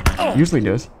surprising. It usually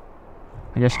does.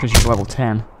 I guess because she's level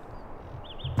 10.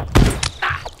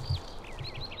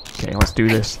 Okay, let's do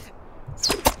this.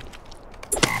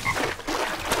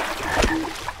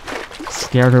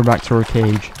 Scared her back to her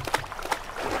cage.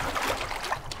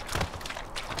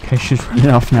 Okay, she's running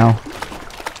off now.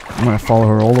 I'm gonna follow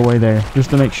her all the way there,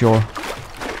 just to make sure.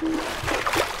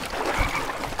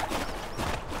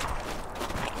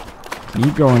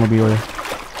 Keep going, Lobelia.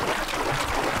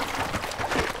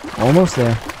 Almost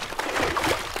there.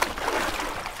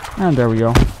 And there we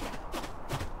go.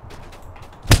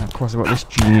 And of course I've got this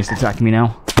genius attacking me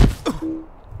now.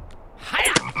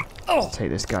 Let's take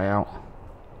this guy out.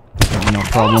 No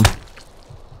problem.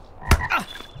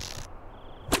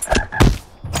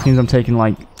 Seems I'm taking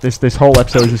like this whole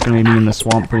episode is just gonna be me in the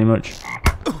swamp pretty much.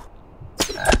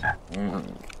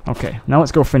 Okay, now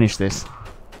let's go finish this.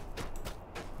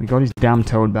 We got his damn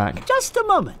toad back. Just a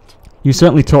moment. You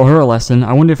certainly taught her a lesson.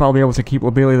 I wonder if I'll be able to keep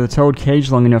Lobelia the toad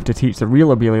caged long enough to teach the real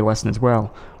Lobelia lesson as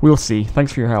well. We'll see.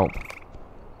 Thanks for your help.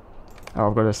 Oh,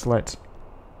 I've got a slit.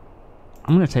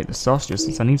 I'm gonna take the sausages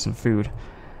since I need some food.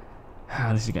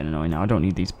 Ah, this is getting annoying now. I don't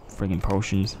need these friggin'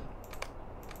 potions.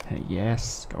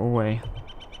 Yes, go away.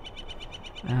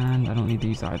 And I don't need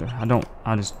these either.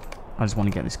 I just want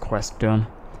to get this quest done.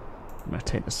 I'm gonna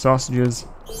take the sausages.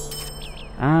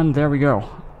 And there we go.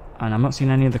 And I'm not seeing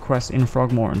any of the quests in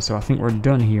Frogmorton, so I think we're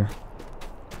done here.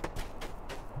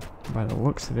 By the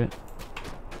looks of it.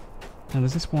 Now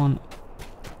there's this one.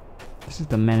 This is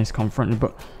the menace confronted,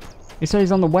 but it says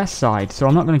he's on the west side, so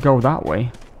I'm not going to go that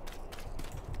way.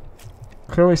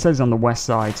 Clearly says on the west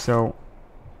side, so...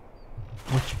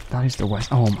 that is the west.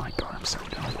 Oh my god, I'm so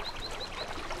done.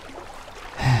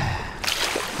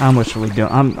 I'm literally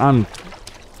done.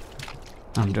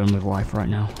 I'm done with life right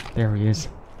now. There he is.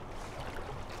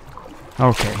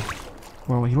 Okay.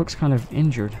 Well, he looks kind of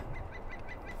injured.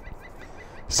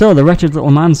 So, the wretched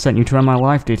little man sent you to end my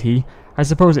life, did he? I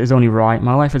suppose it is only right.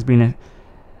 My life has been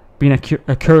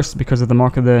accursed because of the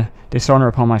mark of the dishonor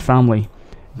upon my family.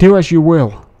 Do as you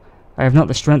will. I have not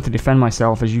the strength to defend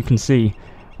myself, as you can see.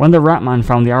 When the rat man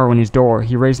found the arrow in his door,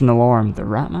 he raised an alarm. The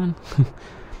rat man?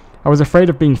 I was afraid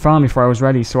of being found before I was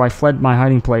ready, so I fled my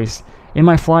hiding place. In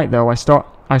my flight, though, I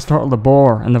startled the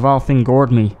boar, and the vile thing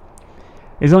gored me.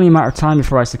 It is only a matter of time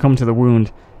before I succumb to the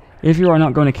wound. If you are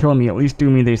not going to kill me, at least do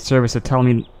me the service of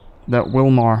telling that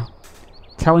Wilmar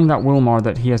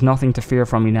that he has nothing to fear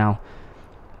from me now.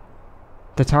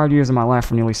 The tired years of my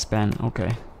life are nearly spent.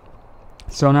 Okay.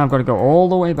 So now I've got to go all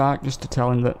the way back just to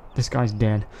tell him that this guy's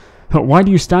dead. But why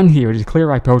do you stand here? It is clear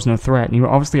I pose no threat, and you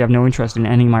obviously have no interest in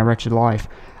ending my wretched life.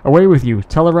 Away with you.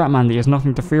 Tell the Ratman that he has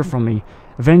nothing to fear from me.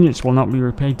 Vengeance will not be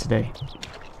repaid today.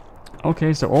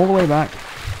 Okay, so all the way back.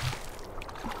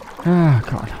 Ah,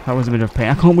 God, that was a bit of pain.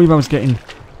 I can't believe I was getting...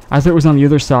 I thought it was on the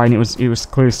other side, and it was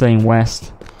clearly saying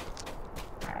west.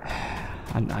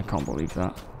 I can't believe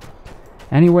that.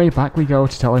 Anyway, back we go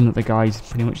to tell him that the guy's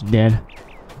pretty much dead.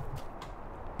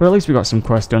 But at least we got some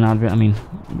quests done out of it. I mean,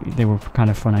 they were kind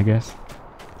of fun, I guess.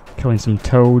 Killing some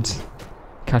toads.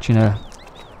 Catching a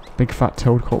big fat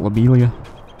toad called Lobelia.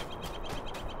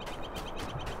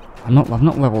 I've not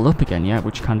leveled up again yet,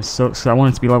 which kind of sucks. So I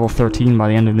wanted to be level 13 by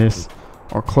the end of this.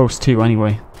 Or close to,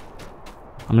 anyway.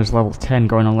 I'm just level 10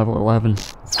 going on level 11.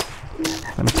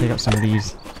 Let me take out some of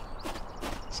these.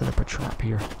 Set up a trap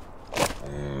here.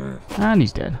 And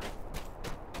he's dead.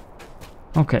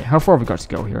 Okay, how far have we got to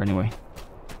go here anyway?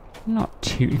 Not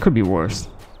too... It could be worse.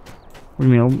 Would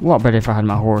mean a lot better if I had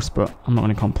my horse, but I'm not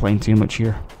going to complain too much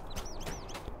here.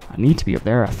 I need to be up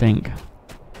there, I think.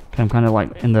 I'm kind of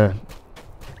like in the...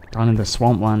 down in the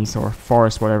swamplands or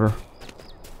forest, whatever.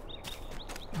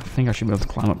 I think I should be able to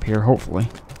climb up here, hopefully.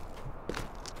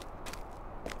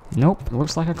 Nope, it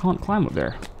looks like I can't climb up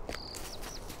there.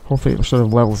 Hopefully it sort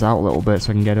of levels out a little bit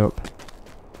so I can get up.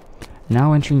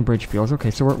 Now entering Bridgefields.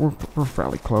 Okay, so we're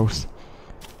fairly close.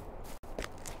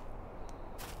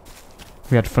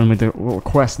 We had fun with the little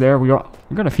quest there. We got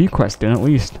a few quests done at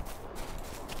least.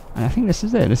 And I think this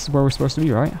is it. This is where we're supposed to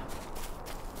be, right?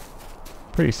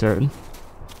 Pretty certain.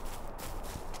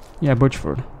 Yeah,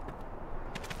 Butchford.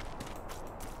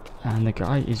 And the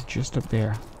guy is just up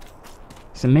there.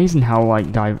 It's amazing how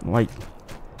like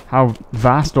how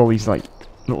vast all these like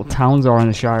little towns are in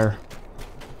the Shire.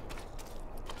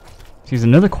 See, there's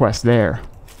another quest there.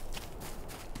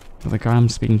 But the guy I'm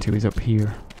speaking to is up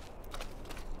here.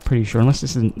 Pretty sure, unless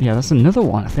this is... Yeah, that's another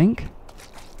one, I think.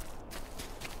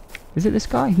 Is it this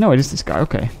guy? No, it is this guy,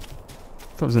 okay.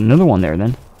 Thought there was another one there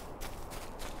then.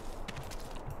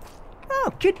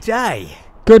 Oh, good day.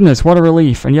 Goodness, what a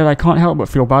relief, and yet I can't help but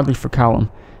feel badly for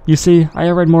Callum. You see, I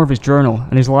read more of his journal,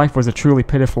 and his life was a truly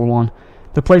pitiful one.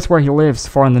 The place where he lives,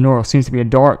 far in the north, seems to be a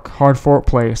dark, hard-fought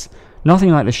place.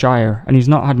 Nothing like the Shire, and he's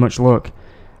not had much luck.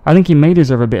 I think he may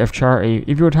deserve a bit of charity,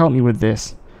 if you would help me with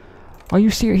this. Are you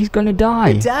serious? He's gonna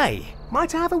die! Good day.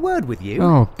 Might I have a word with you?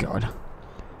 Oh, God.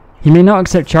 He may not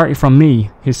accept charity from me,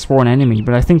 his sworn enemy,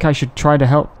 but I think I should try to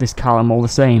help this Callum all the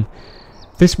same.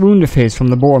 This wound of his from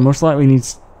the boar most likely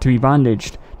needs to be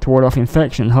bandaged to ward off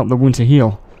infection and help the wound to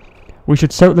heal. We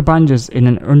should soak the bandages in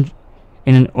an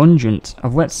unguent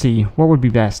of, let's see, what would be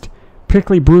best?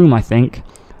 Prickly broom, I think.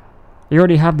 I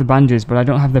already have the bandages, but I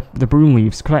don't have the broom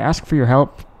leaves. Could I ask for your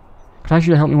help? Could I ask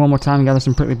you to help me one more time and gather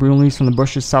some prickly broom leaves from the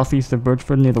bushes southeast of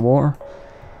Birchford near the water?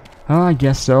 Oh, I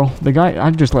guess so. The guy,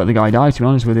 I'd just let the guy die, to be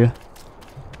honest with you.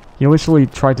 He literally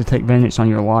tried to take vengeance on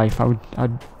your life.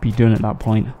 I'd be done at that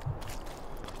point.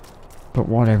 But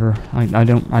whatever. I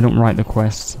don't write the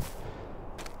quests.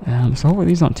 So hopefully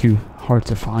these aren't too hard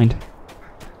to find.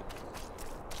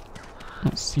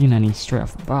 Not seeing any straight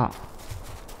off the bat.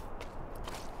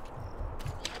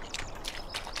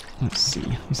 Let's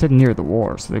see. He said near the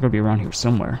war, so they're gonna be around here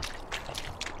somewhere.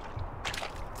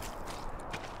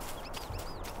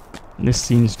 And this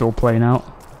scene's still playing out.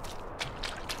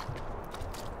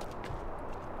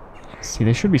 Let's see,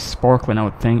 they should be sparkling, I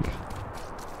would think.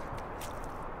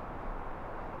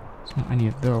 There's not any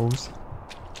of those.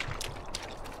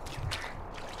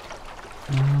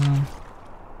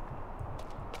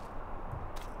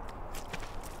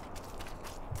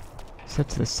 Set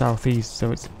to the southeast,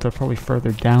 so they're probably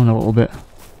further down a little bit.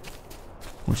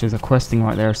 Which is a questing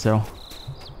right there, so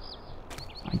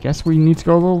I guess we need to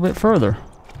go a little bit further.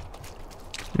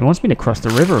 He wants me to cross the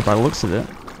river by the looks of it.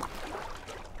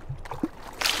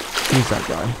 Who's that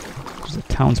guy? He's a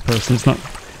townsperson. It's not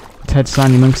Ted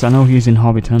Sandyman, because I know he's in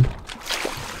Hobbiton.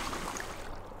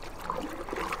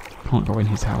 Can't go in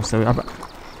his house, so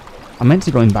I meant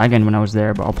to go in Bag End when I was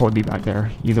there, but I'll probably be back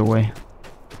there either way.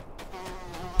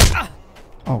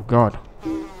 Oh god.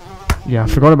 Yeah, I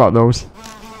forgot about those.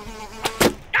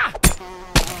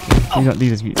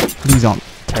 These aren't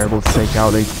terrible to take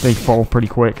out. They fall pretty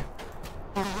quick.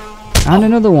 And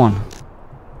another one.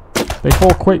 They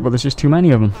fall quick, but there's just too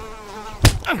many of them.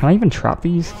 Can I even trap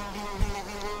these?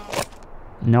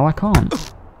 No, I can't.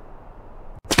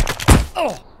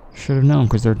 Should have known,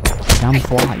 because they're damn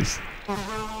flies.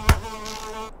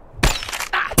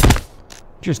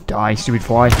 Just die, stupid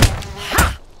fly.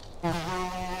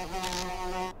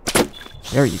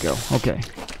 There you go. Okay.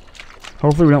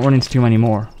 Hopefully we don't run into too many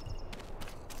more.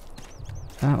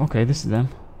 Okay, this is them.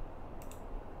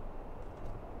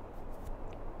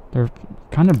 They're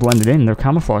kind of blended in. They're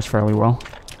camouflaged fairly well.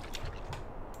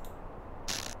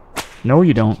 No,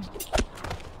 you don't.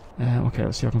 Okay,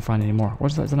 let's see if I can find any more.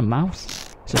 What is that? Is that a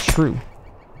mouse? It's a shrew.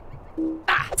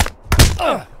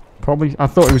 Probably. I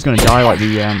thought he was going to die like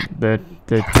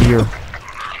the deer.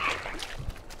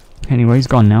 Anyway, he's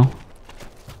gone now.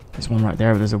 There's one right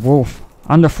there, but there's a wolf.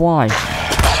 And a fly.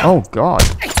 Oh, God.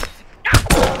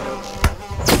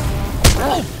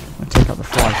 I'll take out the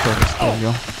fly first. There we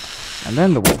go. And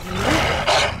then the wolf.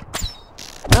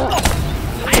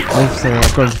 Wolf's there.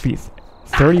 I've got to defeat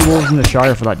 30 wolves in the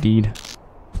Shire for that deed.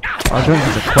 I don't know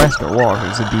if it's a quest or what.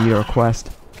 If it's a deed or a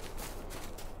quest.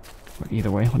 But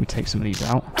either way, let me take some of these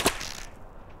out.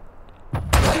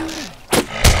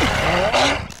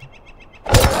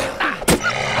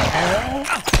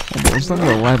 He's level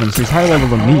 11, so he's higher level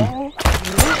than me.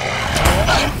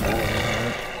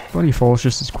 But he falls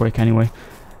just as quick anyway.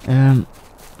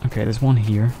 Okay, there's one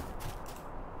here.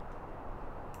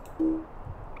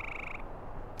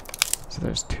 So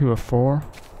there's 2 of 4.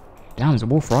 Damn, there's a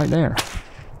wolf right there.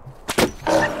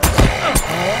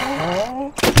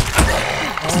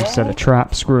 Set a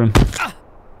trap, screw him.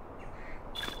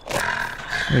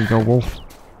 There you go, wolf.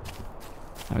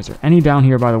 Now, is there any down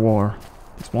here by the water?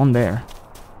 There's one there.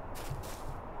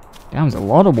 Damn, there's a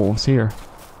lot of wolves here.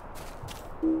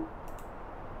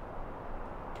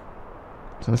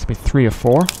 So this will be 3 of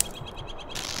 4. I'm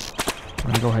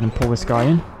gonna go ahead and pull this guy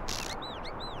in.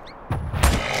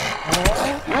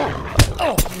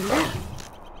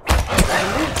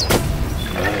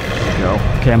 There we go.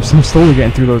 Okay, I'm slowly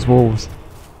getting through those wolves.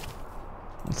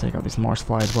 I'll take out this marsh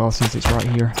fly as well since it's right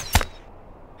here.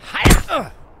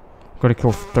 Gotta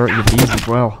kill 30 of these as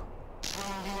well.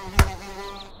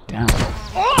 Damn.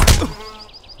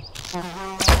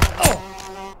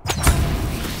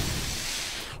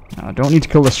 I don't need to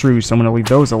kill the shrews, so I'm gonna leave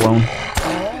those alone.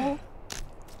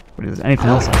 But if there's anything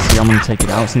else I see, I'm gonna take it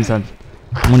out since I'm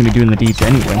gonna be doing the deeds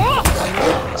anyway.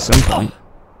 At some point.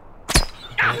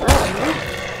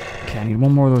 Okay, I need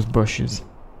one more of those bushes.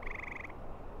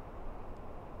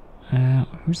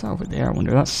 Who's that over there? I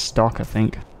wonder. That's stock, I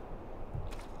think.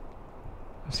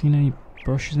 I've seen any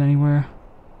bushes anywhere.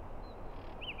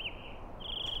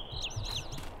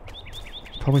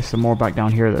 Probably some more back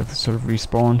down here that have sort of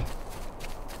respawned.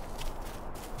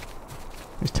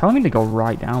 It's telling me to go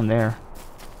right down there.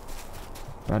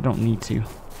 But I don't need to.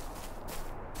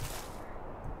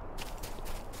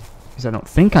 Because I don't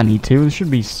think I need to. There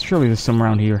should be, surely there's some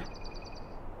around here.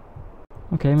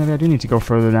 Okay, maybe I do need to go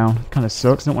further down. Kind of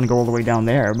sucks. I don't want to go all the way down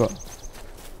there, but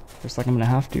looks like I'm going to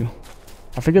have to.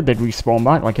 I figured they'd respawn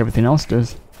back like everything else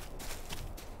does.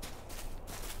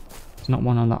 There's not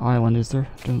one on the island, is there?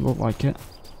 Doesn't look like it.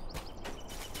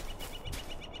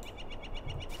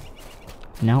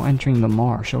 Now entering the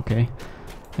marsh, okay.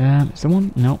 Is there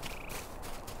one? No.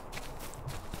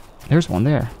 There's one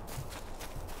there.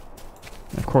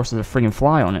 Of course, there's a friggin'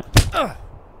 fly on it.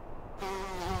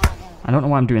 I don't know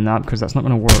why I'm doing that, because that's not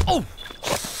going to work. Oh.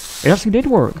 It actually did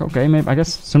work. Okay, maybe, I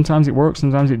guess sometimes it works,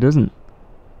 sometimes it doesn't.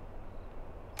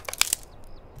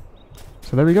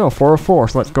 So there we go, 404.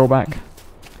 So let's go back,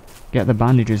 get the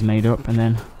bandages made up, and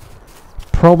then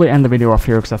probably end the video off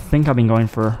here, because I think I've been going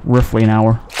for roughly an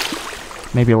hour.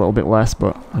 Maybe a little bit less,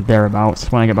 but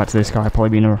thereabouts. When I get back to this guy, I'll probably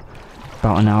be in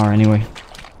about an hour anyway.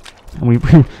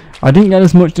 And I didn't get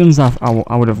as much done as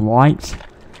I would have liked.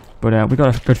 But we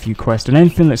got a good few quests, and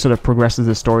anything that sort of progresses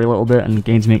the story a little bit and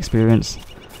gains me experience,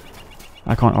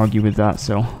 I can't argue with that.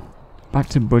 So, back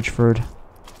to Budgeford,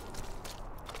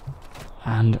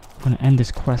 and I'm going to end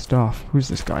this quest off. Who's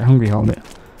this guy? Hungry Hobbit.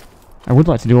 I would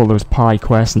like to do all those pie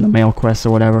quests and the mail quests or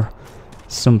whatever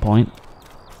at some point.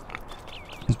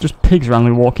 There's just pigs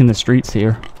randomly walking the streets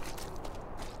here.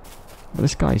 But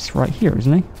this guy's right here,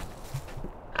 isn't he?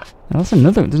 Now there's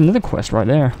another quest right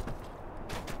there.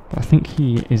 But I think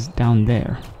he is down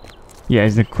there. Yeah,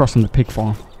 he's across from the pig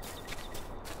farm.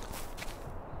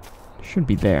 Should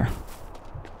be there.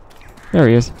 There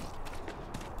he is.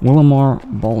 Willamar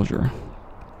Bolger.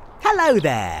 Hello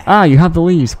there. Ah, you have the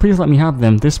leaves. Please let me have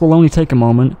them. This will only take a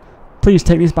moment. Please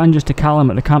take these bandages to Callum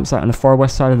at the campsite on the far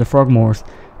west side of the Frogmoors.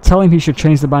 Tell him he should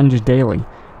change the bandages daily.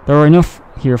 There are enough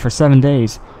here for 7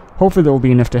 days. Hopefully there will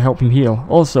be enough to help him heal.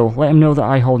 Also, let him know that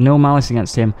I hold no malice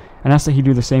against him, and ask that he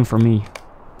do the same for me.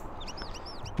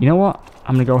 You know what?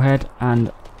 I'm going to go ahead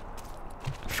and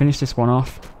finish this one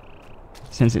off,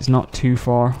 since it's not too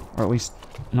far, or at least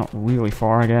not really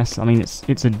far, I guess. I mean,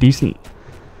 it's a decent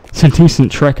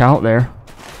trek out there.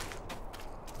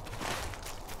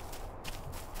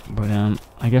 But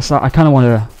I guess I kind of want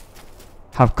to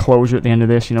have closure at the end of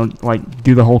this, you know, like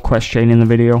do the whole quest chain in the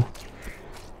video,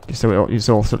 just so it's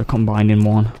all sort of combined in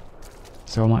one.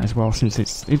 So I might as well, since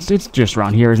it's just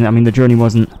around here, isn't it? I mean, the journey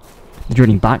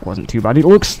back wasn't too bad.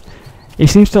 It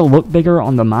seems to look bigger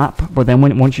on the map, but then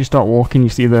once you start walking, you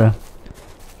see the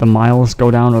miles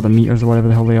go down, or the meters, or whatever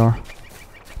the hell they are.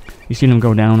 You see them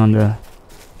go down on the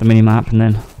mini map, and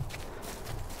then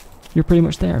you're pretty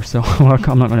much there. So I'm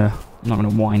not gonna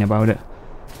whine about it.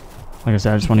 Like I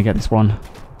said, I just want to get this one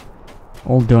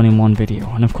all done in one video.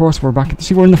 And of course, we're back.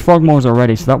 See, we're in the Frogmoors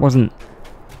already, so that wasn't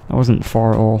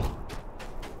far at all.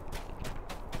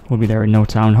 We'll be there in no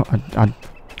time.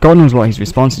 God knows what his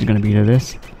response is going to be to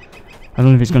this. I don't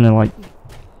know if he's going to, like...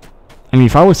 I mean,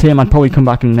 if I was him, I'd probably come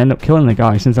back and end up killing the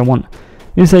guy, since I want...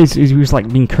 He says he was,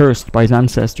 like, being cursed by his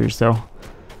ancestors, so...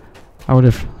 I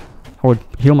would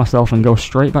heal myself and go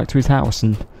straight back to his house,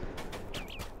 and...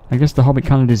 I guess the Hobbit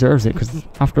kind of deserves it, because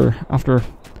after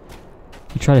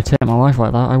he tried to take my life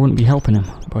like that, I wouldn't be helping him.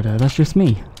 But that's just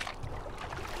me.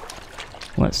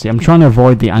 Let's see, I'm trying to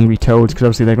avoid the angry toads, because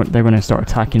obviously they're going to start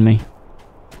attacking me.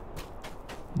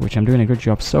 Which I'm doing a good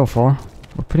job so far.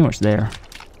 We're pretty much there.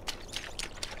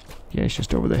 Yeah, it's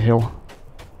just over the hill.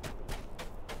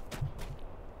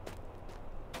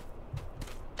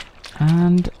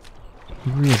 And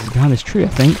here he is, behind this tree, I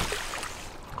think.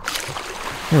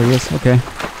 There he is, okay.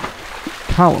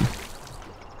 Callum.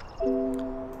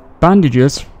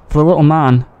 Bandages for the little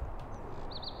man.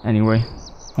 Anyway,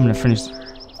 I'm gonna finish.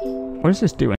 What is this doing?